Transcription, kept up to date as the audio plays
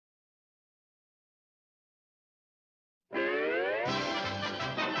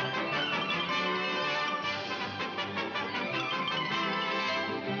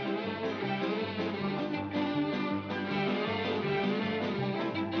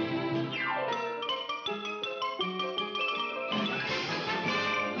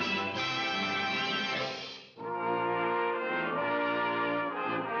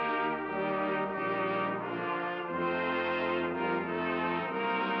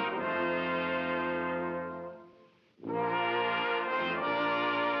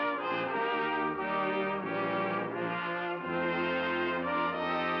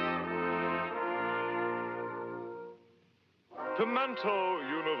Pimento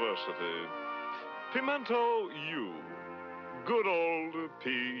University. Pimento U. Good old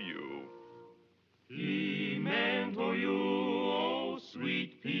P.U. Pimento U, oh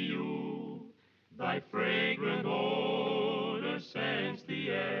sweet P.U., thy fragrant odor scents the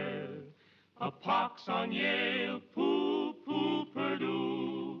air. A pox on Yale, poo-poo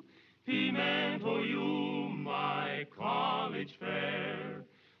Purdue, Pimento U, my college fair.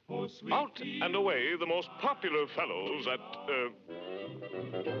 Oh, sweet Out and away the most popular fellows at,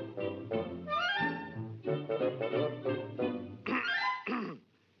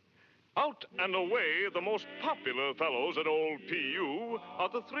 Out and away the most popular fellows at old P.U. are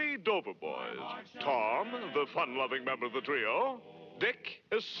the three Dover boys. Tom, the fun-loving member of the trio. Dick,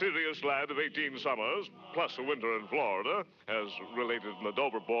 a serious lad of 18 summers, plus a winter in Florida, as related in the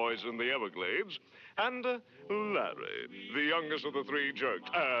Dover Boys in the Everglades. And Larry, the youngest of the three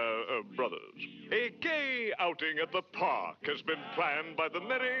brothers. A gay outing at the park has been planned by the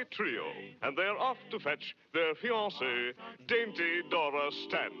Merrie Trio, and they're off to fetch their fiancée, dainty Dora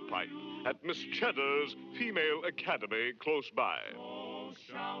Standpipe, at Miss Cheddar's Female Academy close by.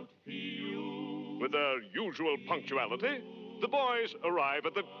 With their usual punctuality, the boys arrive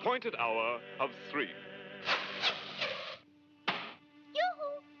at the appointed hour of 3.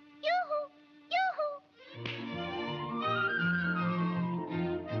 Yoo-hoo! Yoo-hoo! Yoo-hoo!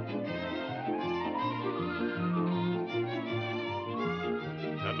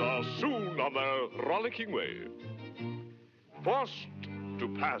 And are soon on their rollicking way. Forced to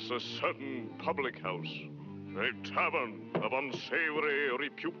pass a certain public house, a tavern of unsavory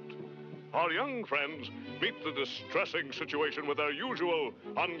repute, our young friends meet the distressing situation with their usual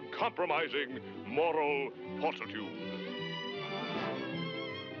uncompromising moral fortitude.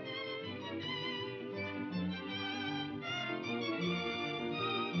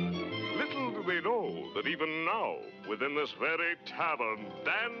 Little do they know that even now, within this very tavern,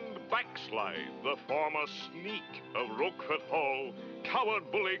 Dan Backslide, the former sneak of Roquefort Hall,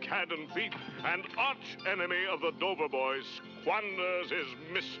 coward, bully, cad, and thief, and arch enemy of the Dover Boys, squanders his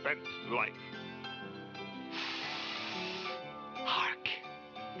misspent life. Hark!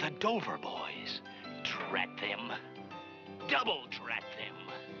 The Dover Boys. Drat them. Double drat them.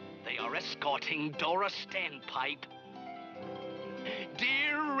 They are escorting Dora Standpipe.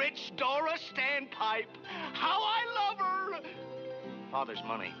 Dear rich Dora Standpipe, how I love her! Father's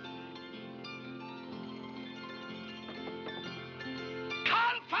money.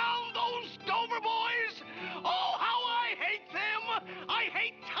 Confound those Dover Boys! Oh, how I hate them! I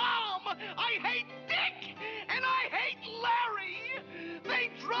hate Tom! I hate Dick! And I hate Larry! They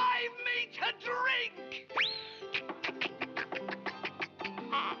drive me to drink!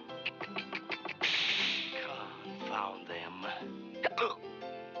 Confound them.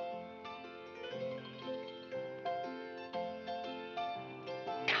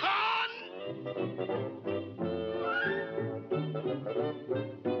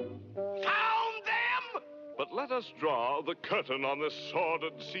 Found them! But let us draw the curtain on this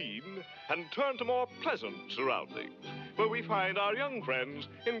sordid scene and turn to more pleasant surroundings, where we find our young friends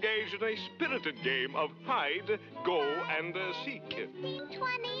engaged in a spirited game of hide, go, and seek. 15,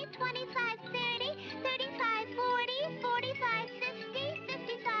 20, 25, 30, 35, 40, 45, 50,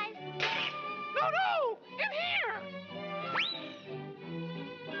 55. No! In here!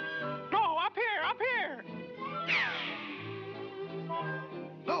 No, up here!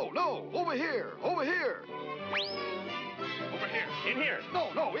 No, over here! Over here! In here!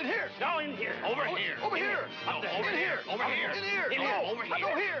 No, in here! No, in here! Over here! Over here! No, over here! Over here! In here! In here! Over here! No,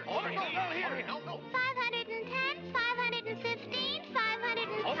 here! Over here! Down here! No. 510, 515, 500.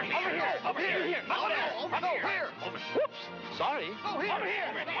 Over here! Over here! No, here! Whoops! Sorry. No, here! Over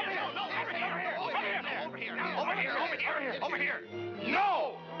here! Over here!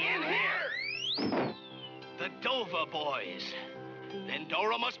 No! In here! The Dover Boys. Then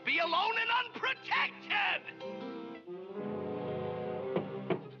Dora must be alone and unprotected!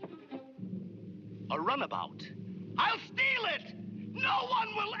 A runabout. I'll steal it! No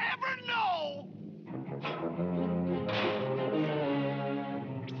one will ever know!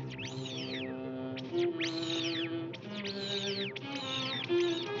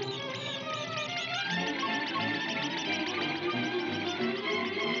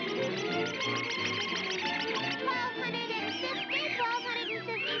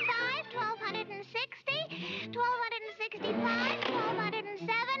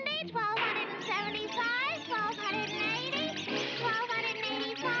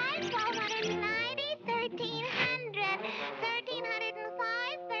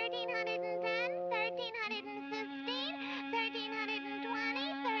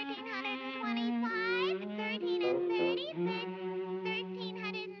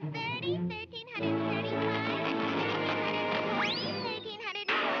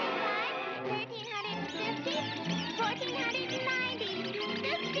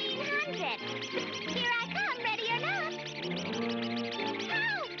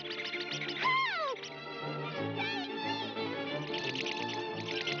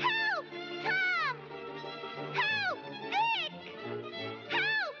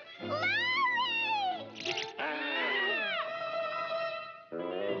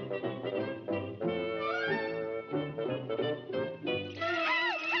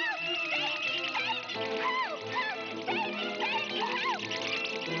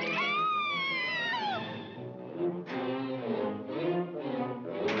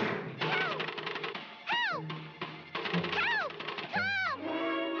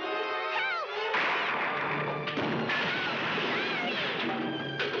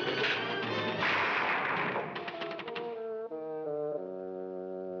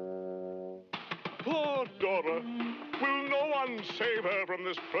 Dora. Will no one save her from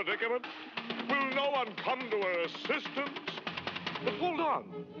this predicament? Will no one come to her assistance? But hold on.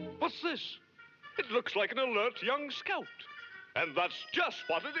 What's this? It looks like an alert young scout. And that's just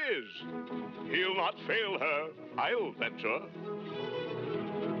what it is. He'll not fail her, I'll venture.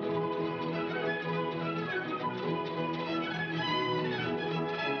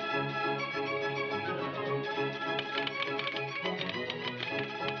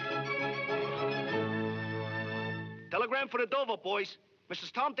 Telegram for the Dover boys.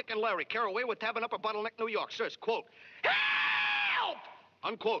 Mrs. Tom, Dick, and Larry, Caraway with Tavern Upper Bottleneck, New York. Sirs, quote, help!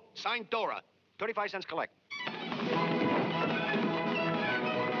 Unquote. Signed, Dora. 35 cents collect.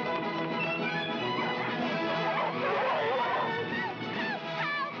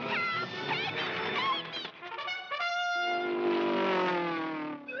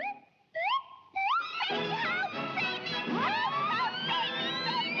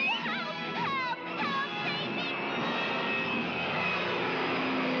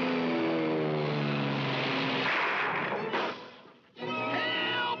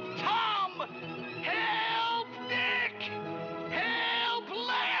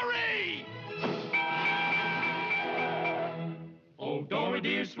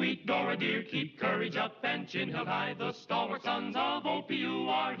 Dear, sweet Dora, dear, keep courage up and chin held high. The stalwart sons of old P.U.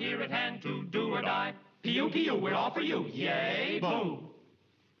 are here at hand to do or die. P.U., P.U., we're all for you. Yay, boo!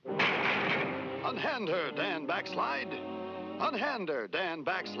 Unhand her, Dan, backslide. Unhand her, Dan,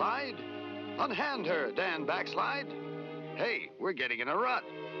 backslide. Unhand her, Dan, backslide. Hey, we're getting in a rut.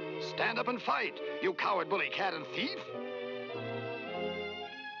 Stand up and fight, you coward, bully, cat, and thief.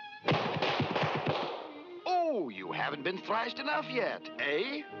 Oh, you haven't been thrashed enough yet,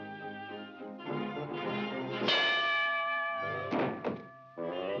 eh?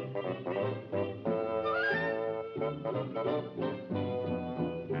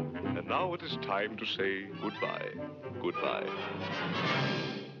 And now it is time to say goodbye. Goodbye.